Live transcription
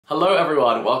Hello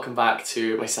everyone, welcome back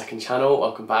to my second channel,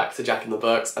 welcome back to Jack in the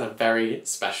Books and a very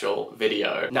special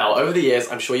video. Now, over the years,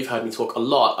 I'm sure you've heard me talk a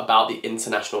lot about the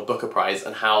International Booker Prize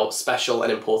and how special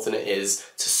and important it is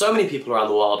to so many people around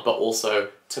the world, but also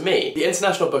to me. The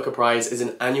International Booker Prize is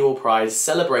an annual prize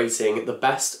celebrating the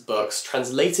best books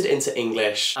translated into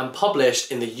English and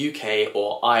published in the UK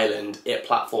or Ireland. It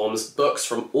platforms books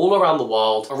from all around the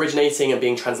world, originating and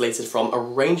being translated from a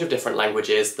range of different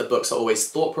languages. The books are always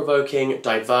thought-provoking,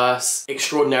 diverse,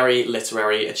 extraordinary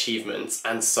literary achievements.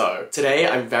 And so, today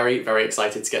I'm very, very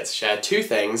excited to get to share two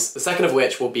things, the second of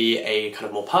which will be a kind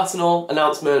of more personal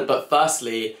announcement, but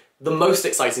firstly, the most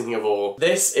exciting thing of all,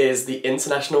 this is the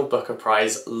International Booker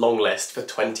Prize long list for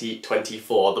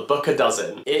 2024, the Booker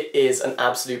Dozen. It is an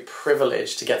absolute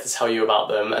privilege to get to tell you about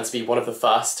them and to be one of the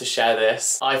first to share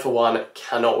this. I, for one,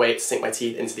 cannot wait to sink my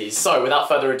teeth into these. So, without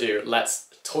further ado, let's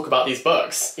talk about these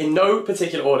books. In no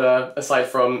particular order, aside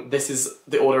from this is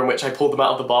the order in which I pulled them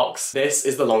out of the box, this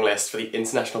is the long list for the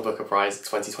International Booker Prize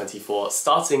 2024,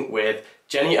 starting with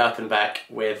Jenny Erpenbeck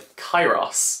with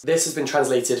Kairos. This has been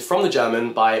translated from the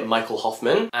German by Michael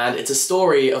Hoffman, and it's a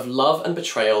story of love and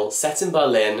betrayal set in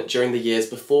Berlin during the years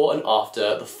before and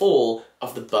after the fall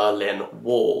of the Berlin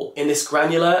Wall. In this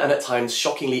granular and at times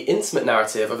shockingly intimate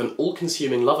narrative of an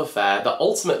all-consuming love affair that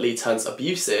ultimately turns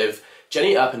abusive,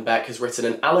 Jenny Erpenbeck has written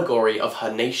an allegory of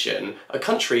her nation, a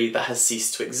country that has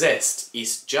ceased to exist,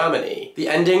 East Germany. The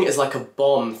ending is like a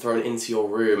bomb thrown into your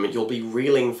room. You'll be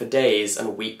reeling for days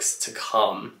and weeks to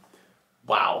come.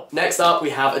 Wow. Next up,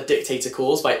 we have A Dictator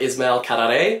Calls by Ismail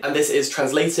Kadare, and this is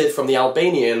translated from the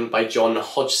Albanian by John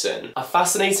Hodgson. A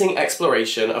fascinating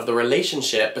exploration of the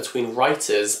relationship between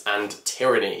writers and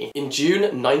tyranny. In June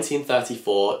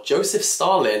 1934, Joseph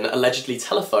Stalin allegedly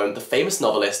telephoned the famous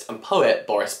novelist and poet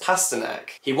Boris Pasternak.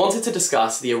 He wanted to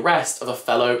discuss the arrest of a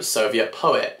fellow Soviet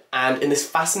poet. And in this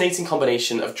fascinating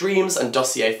combination of dreams and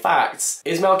dossier facts,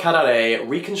 Ismail Kadare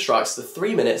reconstructs the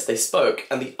 3 minutes they spoke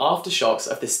and the aftershocks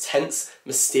of this tense,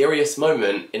 mysterious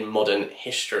moment in modern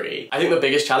history. I think the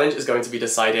biggest challenge is going to be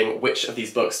deciding which of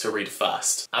these books to read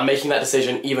first. And making that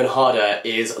decision even harder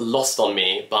is Lost on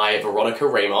Me by Veronica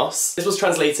Ramos. This was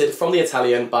translated from the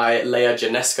Italian by Lea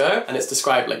Ginesco, and it's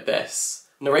described like this.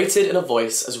 Narrated in a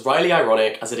voice as wryly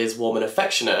ironic as it is warm and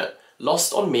affectionate,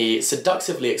 Lost on Me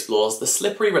seductively explores the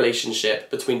slippery relationship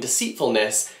between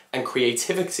deceitfulness and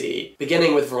creativity,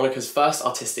 beginning with Veronica's first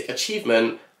artistic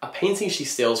achievement, a painting she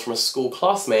steals from a school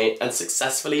classmate and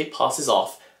successfully passes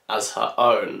off as her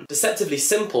own. Deceptively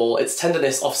simple, its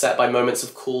tenderness offset by moments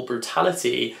of cool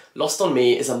brutality, Lost on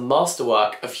Me is a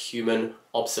masterwork of human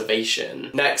observation.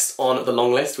 Next on the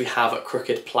long list we have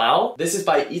Crooked Plough. This is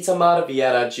by Itamar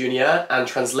Vieira Jr. and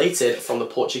translated from the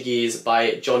Portuguese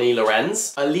by Johnny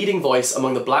Lorenz, a leading voice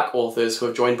among the black authors who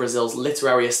have joined Brazil's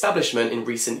literary establishment in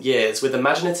recent years with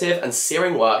imaginative and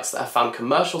searing works that have found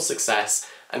commercial success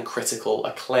and critical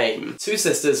acclaim. Two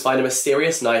sisters find a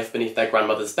mysterious knife beneath their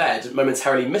grandmother's bed.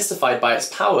 Momentarily mystified by its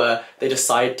power, they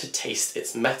decide to taste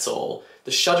its metal.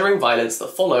 The shuddering violence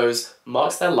that follows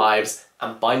marks their lives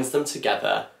and binds them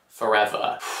together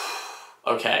forever.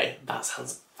 Okay, that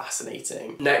sounds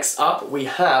fascinating. Next up, we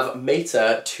have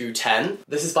Meta 210.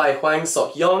 This is by Hwang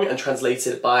Sok Young and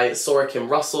translated by Sora Kim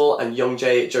Russell and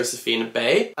Youngjae Josephine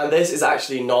Bae. And this is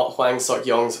actually not Hwang Sok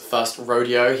Young's first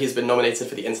rodeo. He's been nominated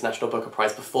for the International Booker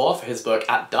Prize before for his book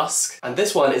At Dusk. And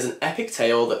this one is an epic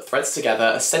tale that threads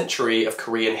together a century of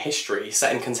Korean history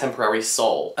set in contemporary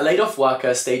Seoul. A laid-off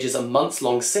worker stages a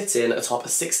months-long sit-in atop a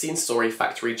 16-story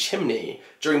factory chimney.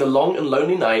 During the long and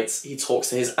lonely nights, he talks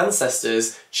to his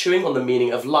ancestors, chewing on the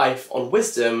meaning of life, on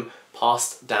wisdom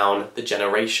passed down the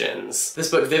generations.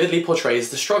 This book vividly portrays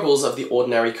the struggles of the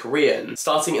ordinary Korean,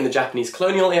 starting in the Japanese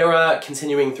colonial era,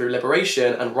 continuing through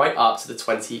liberation, and right up to the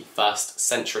 21st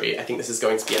century. I think this is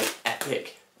going to be an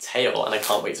epic tale, and I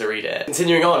can't wait to read it.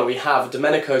 Continuing on, we have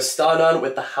Domenico Starnun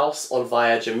with The House on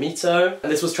Via Gemito,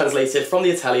 and this was translated from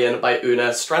the Italian by Una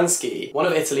Stransky. One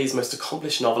of Italy's most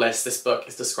accomplished novelists, this book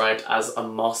is described as a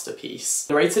masterpiece.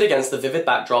 Narrated against the vivid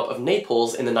backdrop of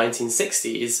Naples in the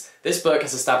 1960s, this book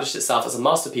has established itself as a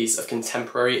masterpiece of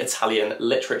contemporary Italian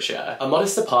literature. A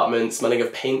modest apartment smelling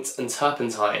of paint and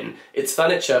turpentine, its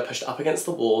furniture pushed up against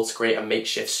the wall to create a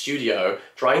makeshift studio,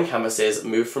 drying canvases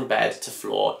moved from bed to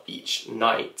floor each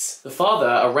night. The father,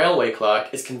 a railway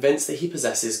clerk, is convinced that he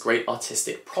possesses great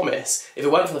artistic promise. If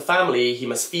it weren't for the family he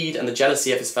must feed and the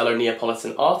jealousy of his fellow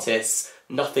Neapolitan artists,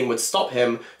 nothing would stop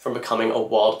him from becoming a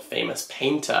world-famous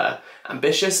painter.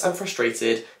 Ambitious and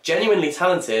frustrated, genuinely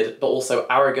talented, but also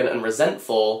arrogant and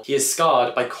resentful, he is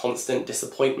scarred by constant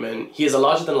disappointment. He is a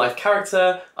larger-than-life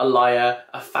character, a liar,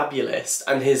 a fabulist,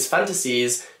 and his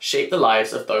fantasies shape the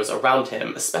lives of those around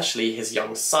him, especially his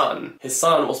young son. His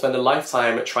son will spend a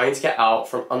lifetime trying to get out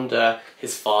from under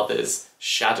his father's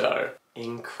shadow.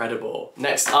 Incredible.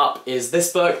 Next up is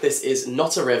this book. This is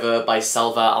Not a River by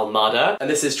Selva Almada, and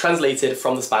this is translated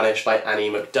from the Spanish by Annie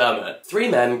McDermott. Three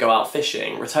men go out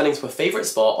fishing, returning to a favourite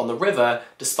spot on the river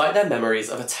despite their memories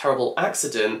of a terrible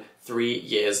accident 3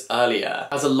 years earlier.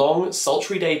 As a long,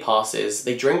 sultry day passes,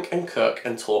 they drink and cook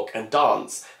and talk and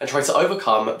dance, and try to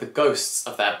overcome the ghosts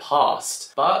of their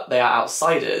past. But they are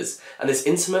outsiders, and this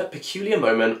intimate, peculiar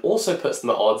moment also puts them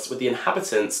at odds with the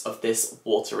inhabitants of this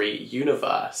watery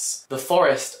universe. The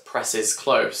forest presses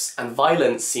close, and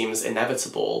violence seems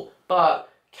inevitable, but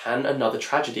can another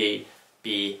tragedy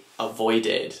be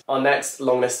avoided? Our next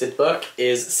long-listed book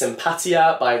is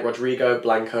Simpatia by Rodrigo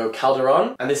Blanco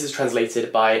Calderon, and this is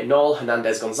translated by Noel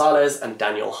Hernandez-Gonzalez and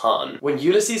Daniel Hahn. When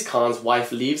Ulysses Khan's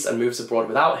wife leaves and moves abroad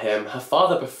without him, her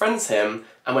father befriends him,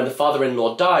 and when the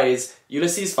father-in-law dies,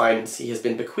 Ulysses finds he has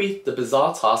been bequeathed the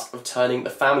bizarre task of turning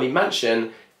the family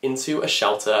mansion into a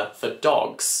shelter for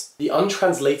dogs. The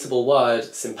untranslatable word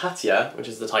sympatia, which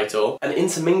is the title, an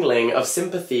intermingling of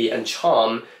sympathy and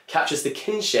charm, captures the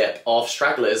kinship of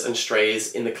stragglers and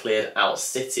strays in the cleared out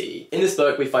city. In this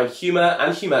book we find humour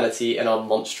and humanity in our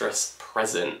monstrous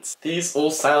present. These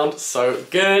all sound so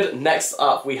good. Next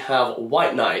up we have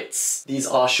White Nights. These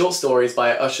are short stories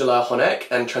by Ursula Honek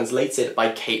and translated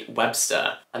by Kate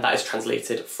Webster, and that is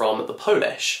translated from the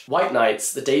Polish. White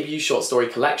Nights, the debut short story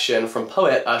collection from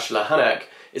poet Ursula Honek,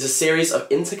 is a series of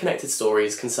interconnected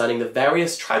stories concerning the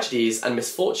various tragedies and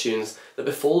misfortunes that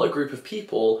befall a group of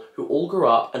people who all grew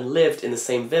up and lived in the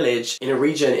same village in a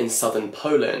region in southern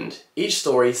Poland. Each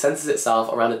story centres itself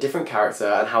around a different character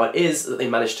and how it is that they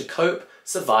manage to cope,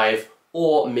 survive,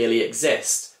 or merely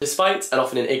exist, despite, and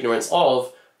often in ignorance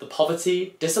of, the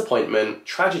poverty, disappointment,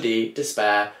 tragedy,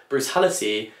 despair,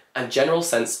 brutality, and general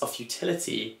sense of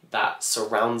futility that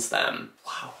surrounds them.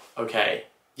 Wow. Okay.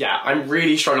 Yeah, I'm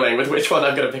really struggling with which one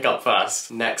I'm going to pick up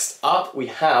first. Next up, we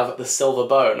have The Silver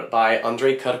Bone by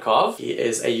Andrei Kurkov. He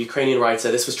is a Ukrainian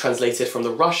writer. This was translated from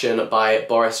the Russian by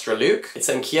Boris Draluk. It's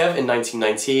set in Kiev in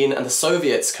 1919, and the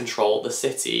Soviets control the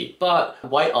city, but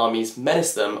white armies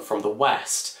menace them from the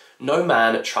west. No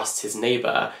man trusts his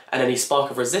neighbour, and any spark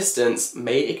of resistance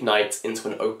may ignite into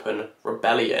an open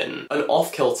rebellion. An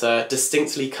off-kilter,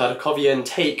 distinctly Kurkovian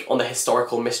take on the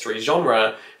historical mystery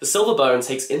genre, The Silver Bone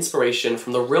takes inspiration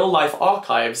from the real-life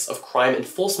archives of crime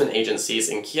enforcement agencies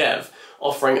in Kiev,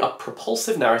 offering a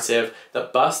propulsive narrative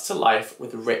that bursts to life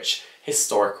with rich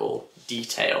historical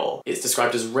detail. It's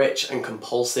described as rich and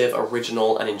compulsive,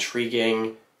 original and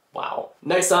intriguing. Wow.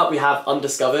 Next up we have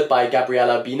Undiscovered by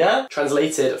Gabriela Bina,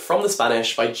 translated from the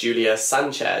Spanish by Julia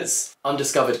Sanchez.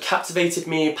 Undiscovered captivated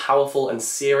me, powerful and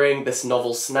searing. This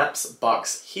novel snaps,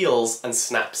 bucks, heals, and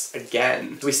snaps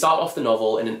again. So we start off the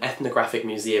novel in an ethnographic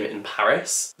museum in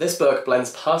Paris. This book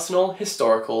blends personal,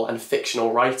 historical, and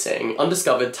fictional writing.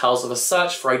 Undiscovered tells of a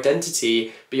search for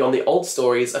identity beyond the old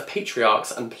stories of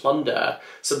patriarchs and plunder.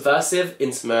 Subversive,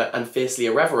 intimate, and fiercely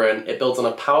irreverent, it builds on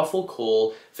a powerful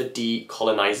call for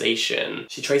decolonization.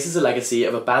 She traces a legacy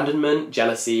of abandonment,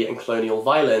 jealousy, and colonial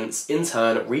violence, in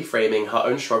turn reframing her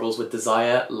own struggles with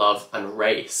desire, love, and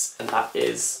race. And that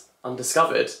is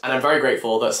Undiscovered. And I'm very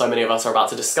grateful that so many of us are about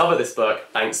to discover this book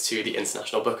thanks to the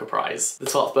International Booker Prize. The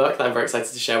 12th book that I'm very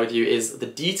excited to share with you is The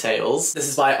Details. This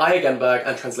is by Aya Genberg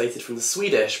and translated from the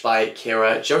Swedish by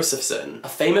Kira Josephson. A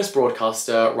famous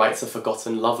broadcaster writes a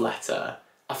forgotten love letter.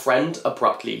 A friend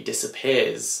abruptly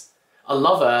disappears. A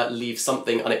lover leaves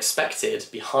something unexpected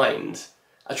behind.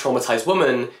 A traumatized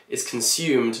woman is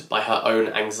consumed by her own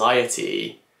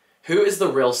anxiety. Who is the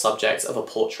real subject of a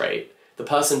portrait? The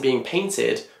person being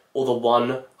painted or the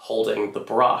one holding the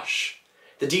brush?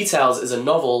 The Details is a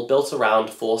novel built around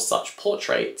 4 such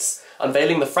portraits,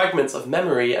 unveiling the fragments of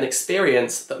memory and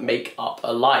experience that make up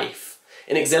a life.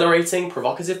 In exhilarating,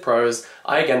 provocative prose,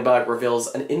 Aya Genberg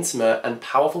reveals an intimate and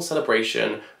powerful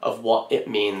celebration of what it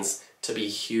means to be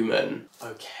human.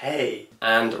 Okay,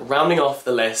 and rounding off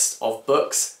the list of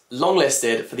books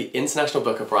longlisted for the International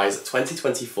Booker Prize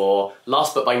 2024,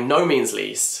 last but by no means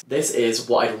least, this is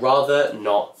What I'd Rather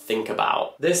Not Think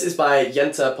About. This is by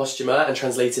Jente Postuma and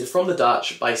translated from the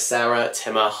Dutch by Sarah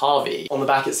Timmer Harvey. On the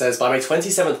back it says, by my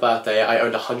 27th birthday I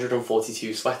owned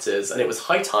 142 sweaters and it was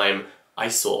high time I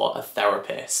saw a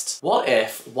therapist. What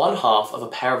if one half of a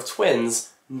pair of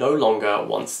twins no longer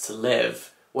wants to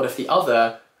live? What if the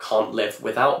other can't live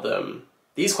without them?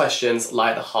 These questions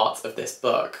lie at the heart of this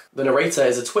book. The narrator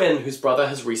is a twin whose brother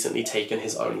has recently taken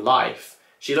his own life.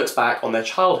 She looks back on their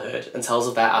childhood and tells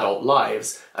of their adult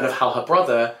lives and of how her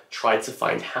brother tried to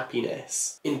find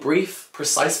happiness. In brief,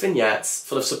 precise vignettes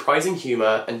full of surprising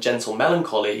humour and gentle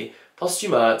melancholy,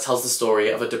 Posthume tells the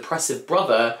story of a depressive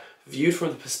brother viewed from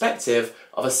the perspective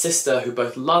of a sister who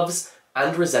both loves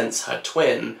and resents her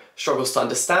twin, struggles to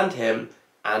understand him,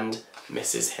 and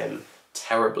misses him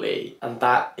terribly. And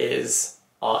that is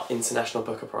our International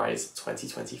Booker Prize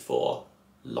 2024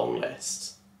 long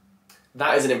list.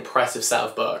 That is an impressive set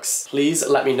of books. Please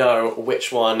let me know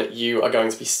which one you are going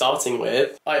to be starting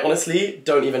with. I honestly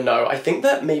don't even know. I think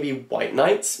that maybe White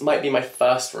Knight might be my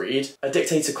first read. A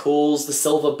Dictator Calls, The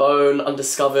Silver Bone,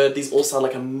 Undiscovered, these all sound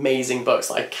like amazing books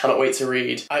that I cannot wait to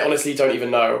read. I honestly don't even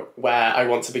know where I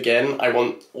want to begin. I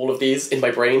want all of these in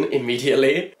my brain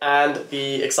immediately. And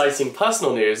the exciting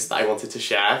personal news that I wanted to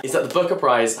share is that the Booker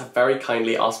Prize have very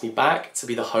kindly asked me back to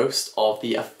be the host of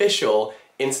the official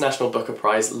International Booker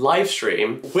Prize live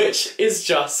stream, which is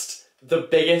just the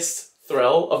biggest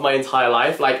thrill of my entire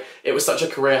life. Like, it was such a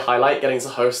career highlight getting to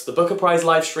host the Booker Prize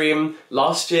live stream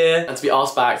last year, and to be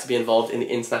asked back to be involved in the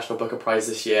International Booker Prize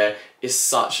this year is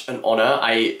such an honour.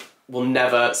 I will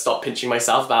never stop pinching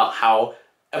myself about how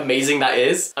amazing that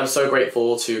is. I'm so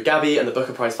grateful to Gabby and the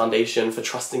Booker Prize Foundation for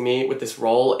trusting me with this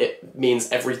role. It means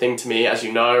everything to me, as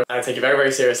you know, and I take it very,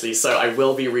 very seriously. So I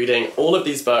will be reading all of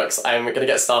these books. I'm gonna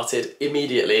get started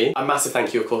immediately. A massive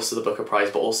thank you, of course, to the Booker Prize,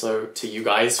 but also to you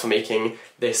guys for making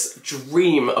this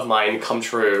dream of mine come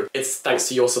true. It's thanks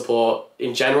to your support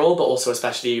in general, but also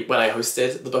especially when I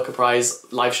hosted the Booker Prize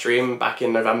live stream back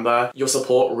in November. Your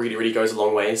support really, really goes a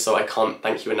long way, so I can't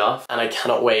thank you enough. And I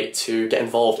cannot wait to get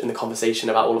involved in the conversation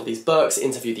about all of these books,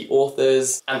 interview the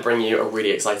authors, and bring you a really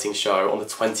exciting show on the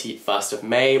 21st of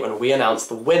May when we announce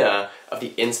the winner of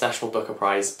the International Booker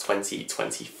Prize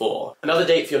 2024. Another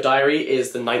date for your diary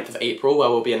is the 9th of April, where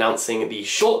we'll be announcing the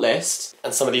shortlist,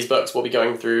 and some of these books will be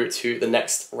going through to the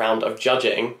next round of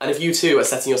judging. And if you too are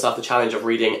setting yourself the challenge of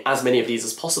reading as many of these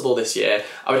as possible this year,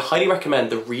 I would highly recommend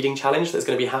the reading challenge that's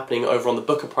going to be happening over on the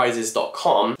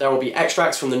bookerprizes.com. There will be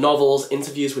extracts from the novels,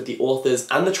 interviews with the authors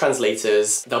and the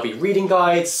translators. There'll be reading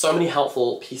guides, so many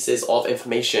helpful pieces of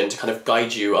information to kind of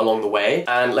guide you along the way.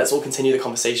 And let's all continue the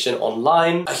conversation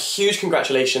online. A huge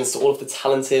congratulations to all of the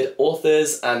talented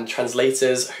authors and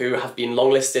translators who have been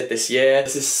longlisted this year.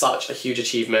 This is such a huge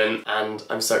achievement, and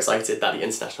I'm so excited that the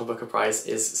International Booker Prize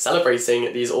is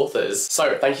celebrating these authors.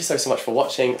 So thank you so much for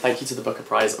watching. Thank you to the Booker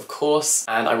Prize, of course,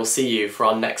 and I will see you for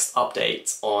our next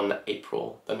update on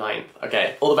April the 9th.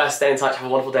 Okay, all the best, stay in touch, have a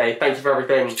wonderful day. Thank you for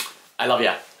everything. I love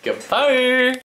ya. Goodbye.